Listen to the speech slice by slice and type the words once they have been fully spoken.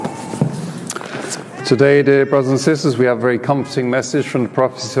Today, dear brothers and sisters, we have a very comforting message from the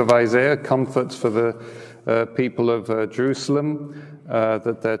prophecy of Isaiah, comfort for the people of Jerusalem,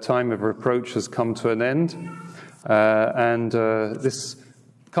 that their time of reproach has come to an end. This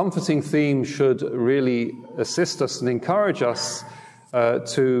comforting theme should really assist us and encourage us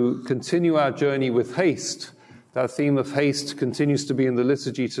to continue our journey with haste. That theme of haste continues to be in the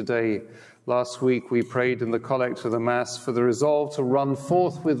liturgy today. Last week we prayed in the collect of the Mass for the resolve to run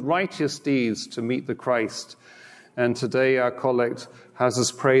forth with righteous deeds to meet the Christ. And today our collect has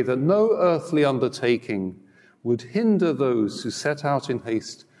us pray that no earthly undertaking would hinder those who set out in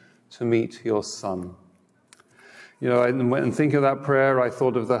haste to meet your Son. You know, and think of that prayer, I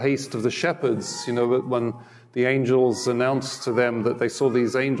thought of the haste of the shepherds, you know, when the angels announced to them that they saw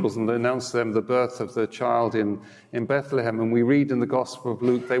these angels and they announced to them the birth of the child in Bethlehem. And we read in the Gospel of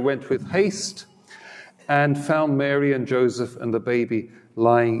Luke, they went with haste and found Mary and Joseph and the baby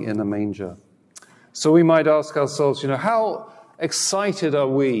lying in a manger. So we might ask ourselves, you know, how excited are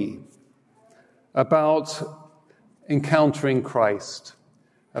we about encountering Christ,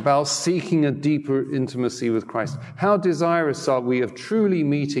 about seeking a deeper intimacy with Christ? How desirous are we of truly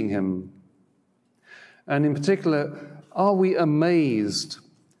meeting him? And in particular, are we amazed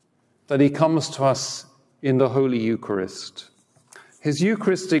that he comes to us in the Holy Eucharist? His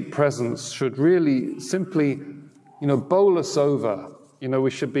Eucharistic presence should really simply, you know, bowl us over. You know, we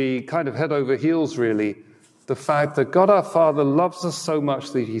should be kind of head over heels, really. The fact that God our Father loves us so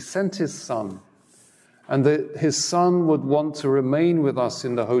much that he sent his Son, and that his Son would want to remain with us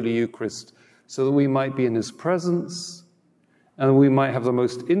in the Holy Eucharist so that we might be in his presence and we might have the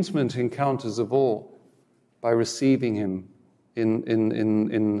most intimate encounters of all by receiving him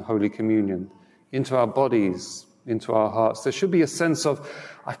in Holy Communion, into our bodies, into our hearts. There should be a sense of,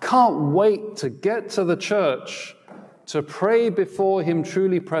 I can't wait to get to the church to pray before him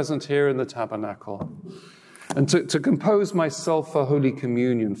truly present here in the tabernacle, and to compose myself for Holy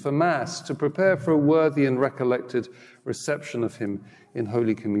Communion, for Mass, to prepare for a worthy and recollected reception of him in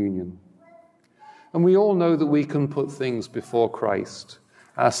Holy Communion. And we all know that we can put things before Christ.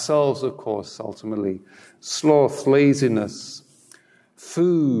 Ourselves, of course, ultimately. Sloth, laziness,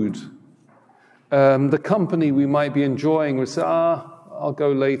 food, the company we might be enjoying. We say, I'll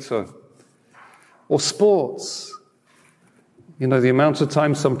go later. Or sports. You know, the amount of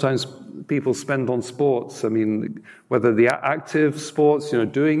time sometimes people spend on sports. I mean, whether the active sports, you know,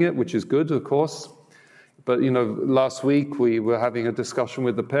 doing it, which is good, of course. But, you know, last week we were having a discussion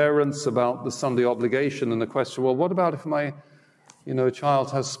with the parents about the Sunday obligation and the question, well, what about if my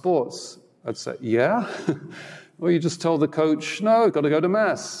child has sports? I'd say, yeah. Well, you just told the coach, no, got to go to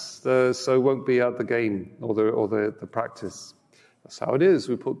Mass, so won't be at the game or the practice. That's how it is.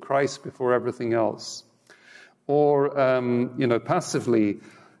 We put Christ before everything else. Or, passively,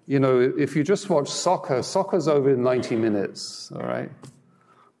 if you just watch soccer's over in 90 minutes, all right?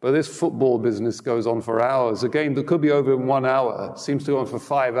 But this football business goes on for hours. A game that could be over in 1 hour seems to go on for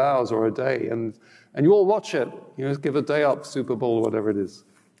 5 hours or a day. And you all watch it. You know, give a day up, Super Bowl, or whatever it is.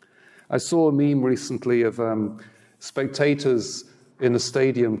 I saw a meme recently of spectators in a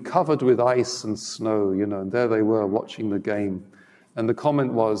stadium covered with ice and snow, you know, and there they were watching the game. And the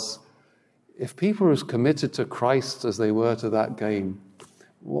comment was, if people were as committed to Christ as they were to that game,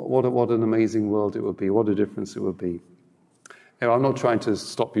 what an amazing world it would be. What a difference it would be. You know, I'm not trying to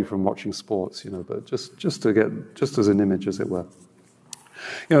stop you from watching sports, you know, but just as an image, as it were.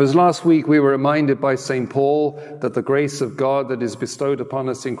 You know, as last week we were reminded by St. Paul that the grace of God that is bestowed upon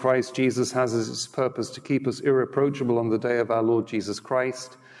us in Christ Jesus has as its purpose to keep us irreproachable on the day of our Lord Jesus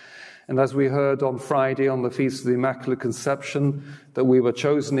Christ. And as we heard on Friday on the Feast of the Immaculate Conception, that we were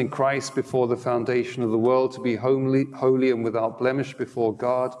chosen in Christ before the foundation of the world to be holy and without blemish before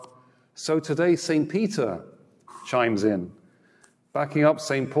God. So today St. Peter chimes in, backing up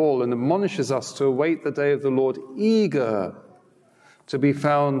St. Paul, and admonishes us to await the day of the Lord eager to be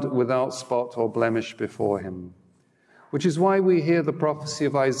found without spot or blemish before him. Which is why we hear the prophecy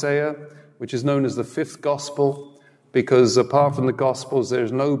of Isaiah, which is known as the fifth gospel, because apart from the gospels,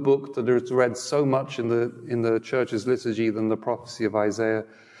 there's no book that is read so much in the church's liturgy than the prophecy of Isaiah,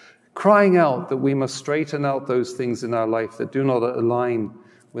 crying out that we must straighten out those things in our life that do not align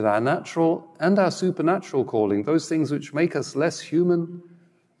with our natural and our supernatural calling, those things which make us less human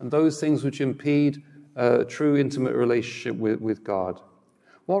and those things which impede a true intimate relationship with God.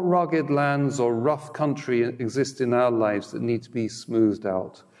 What rugged lands or rough country exist in our lives that need to be smoothed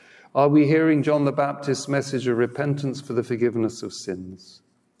out? Are we hearing John the Baptist's message of repentance for the forgiveness of sins?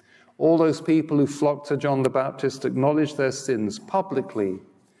 All those people who flocked to John the Baptist acknowledged their sins publicly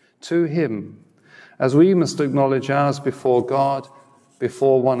to him, as we must acknowledge ours before God,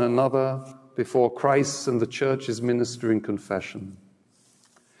 before one another, before Christ and the Church's minister in confession.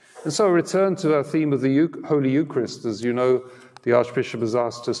 And so I return to our theme of the Holy Eucharist. As you know, the Archbishop has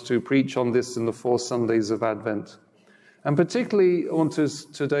asked us to preach on this in the 4 Sundays of Advent. And particularly I want us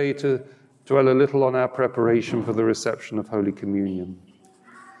today to dwell a little on our preparation for the reception of Holy Communion.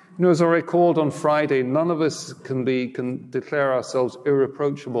 You know, as I recalled on Friday, none of us can declare ourselves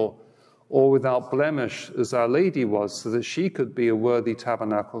irreproachable or without blemish as Our Lady was, so that she could be a worthy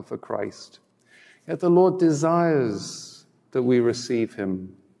tabernacle for Christ. Yet the Lord desires that we receive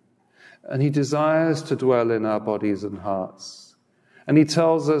him, and he desires to dwell in our bodies and hearts. And he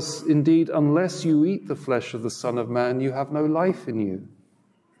tells us, indeed, unless you eat the flesh of the Son of Man, you have no life in you.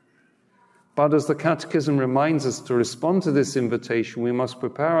 But as the Catechism reminds us, to respond to this invitation, we must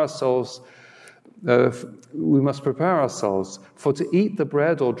prepare ourselves. For to eat the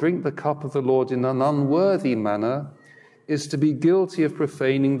bread or drink the cup of the Lord in an unworthy manner is to be guilty of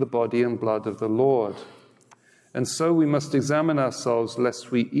profaning the body and blood of the Lord. And so we must examine ourselves,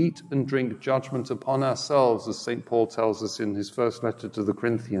 lest we eat and drink judgment upon ourselves, as St. Paul tells us in his first letter to the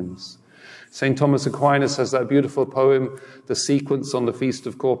Corinthians. St. Thomas Aquinas has that beautiful poem, The Sequence on the Feast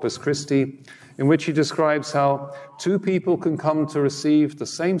of Corpus Christi, in which he describes how 2 people can come to receive the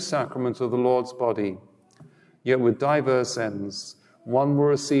same sacrament of the Lord's body, yet with diverse ends. One will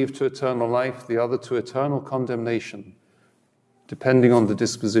receive to eternal life, the other to eternal condemnation, depending on the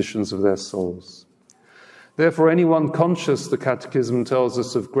dispositions of their souls. Therefore, anyone conscious, the Catechism tells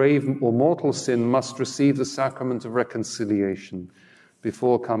us, of grave or mortal sin must receive the sacrament of reconciliation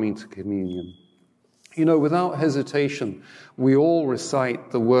before coming to communion. You know, without hesitation, we all recite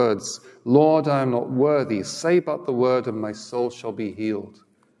the words, Lord, I am not worthy, say but the word and my soul shall be healed.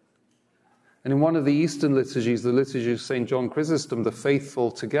 And in one of the Eastern liturgies, the liturgy of St. John Chrysostom, the faithful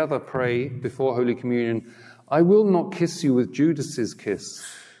together pray before Holy Communion, I will not kiss you with Judas's kiss,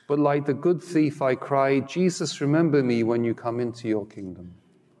 but like the good thief I cry, Jesus, remember me when you come into your kingdom.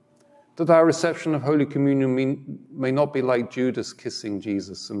 That our reception of Holy Communion may not be like Judas kissing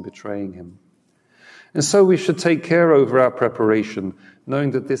Jesus and betraying him. And so we should take care over our preparation,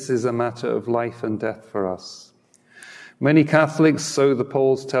 knowing that this is a matter of life and death for us. Many Catholics, so the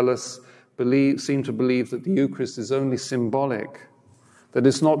polls tell us, seem to believe that the Eucharist is only symbolic, that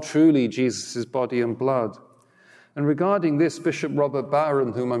it's not truly Jesus' body and blood. And regarding this, Bishop Robert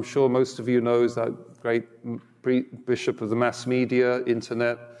Barron, whom I'm sure most of you know, is that great bishop of the mass media,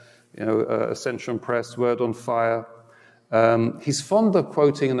 internet, Ascension Press, Word on Fire, he's fond of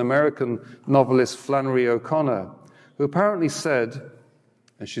quoting an American novelist, Flannery O'Connor, who apparently said,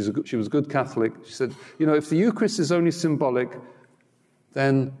 and she was a good Catholic, she said, if the Eucharist is only symbolic,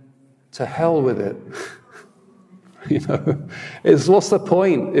 then to hell with it. What's the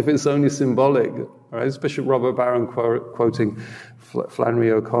point if it's only symbolic? Right? It's Bishop Robert Barron quoting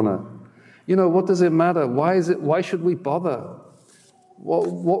Flannery O'Connor. What does it matter? Why should we bother?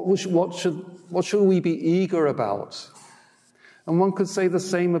 What should we be eager about? And one could say the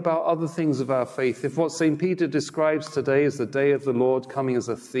same about other things of our faith. If what St. Peter describes today as the day of the Lord coming as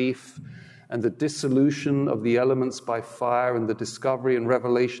a thief, and the dissolution of the elements by fire, and the discovery and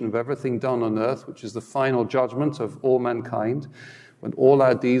revelation of everything done on earth, which is the final judgment of all mankind, when all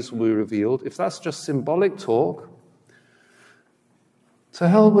our deeds will be revealed, if that's just symbolic talk, to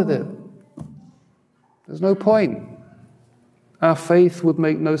hell with it. There's no point. Our faith would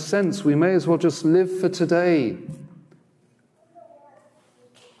make no sense. We may as well just live for today.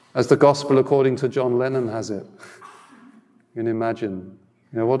 As the Gospel according to John Lennon has it. You can imagine.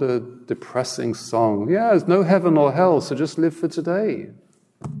 What a depressing song. Yeah, there's no heaven or hell, so just live for today.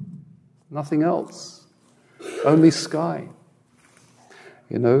 Nothing else. Only sky.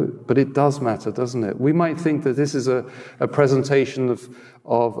 But it does matter, doesn't it? We might think that this is a presentation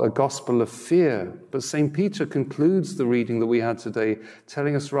of a gospel of fear, but St. Peter concludes the reading that we had today,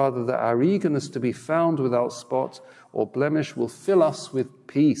 telling us rather that our eagerness to be found without spot or blemish will fill us with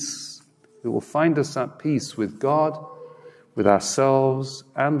peace. It will find us at peace with God, with ourselves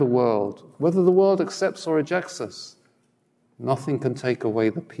and the world. Whether the world accepts or rejects us, nothing can take away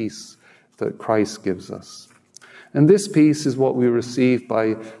the peace that Christ gives us. And this peace is what we receive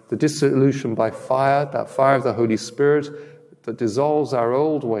by the dissolution by fire, that fire of the Holy Spirit that dissolves our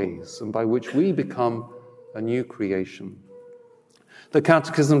old ways and by which we become a new creation. The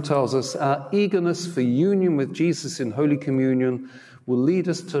Catechism tells us our eagerness for union with Jesus in Holy Communion will lead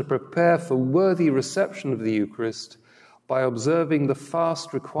us to prepare for worthy reception of the Eucharist by observing the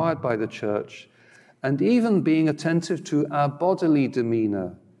fast required by the Church and even being attentive to our bodily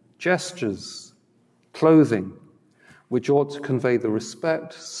demeanor, gestures, clothing, which ought to convey the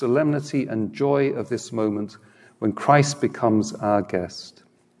respect, solemnity, and joy of this moment when Christ becomes our guest.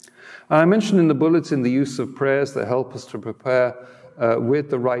 I mentioned in the bulletin the use of prayers that help us to prepare with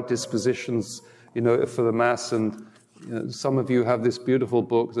the right dispositions, for the Mass. And some of you have this beautiful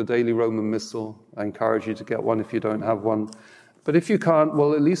book, The Daily Roman Missal. I encourage you to get one if you don't have one. But if you can't,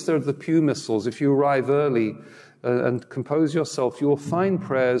 well, at least there are the pew missals. If you arrive early and compose yourself, you will find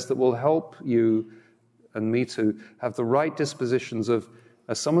prayers that will help you and me to have the right dispositions of,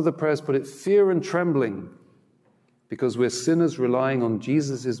 as some of the prayers put it, fear and trembling, because we're sinners relying on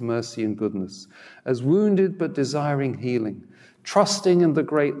Jesus' mercy and goodness, as wounded but desiring healing, trusting in the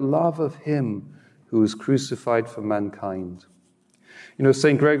great love of him who was crucified for mankind.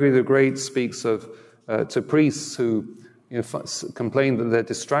 St. Gregory the Great speaks of to priests who complain that they're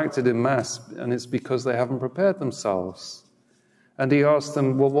distracted in Mass, and it's because they haven't prepared themselves. And he asked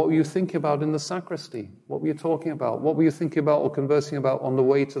them, well, what were you thinking about in the sacristy? What were you talking about? What were you thinking about or conversing about on the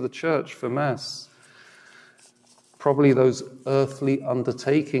way to the church for Mass? Probably those earthly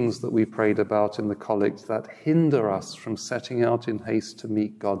undertakings that we prayed about in the collect that hinder us from setting out in haste to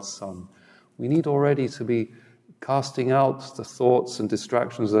meet God's Son. We need already to be casting out the thoughts and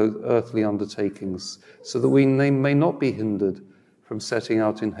distractions of those earthly undertakings so that we may not be hindered from setting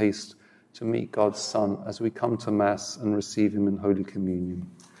out in haste to meet God's Son as we come to Mass and receive him in Holy Communion.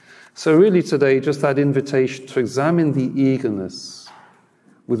 So really today, just that invitation to examine the eagerness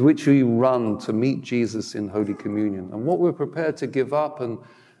with which we run to meet Jesus in Holy Communion, and what we're prepared to give up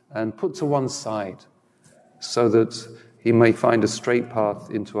and put to one side so that he may find a straight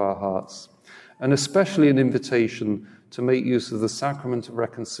path into our hearts. And especially an invitation to make use of the sacrament of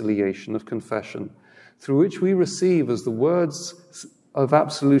reconciliation, of confession, through which we receive, as the words of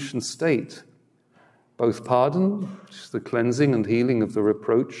absolution state, both pardon, which is the cleansing and healing of the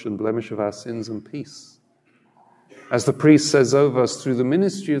reproach and blemish of our sins, and peace. As the priest says over us through the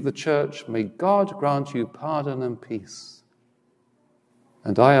ministry of the Church, may God grant you pardon and peace.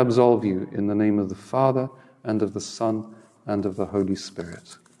 And I absolve you in the name of the Father, and of the Son, and of the Holy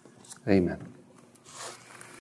Spirit. Amen.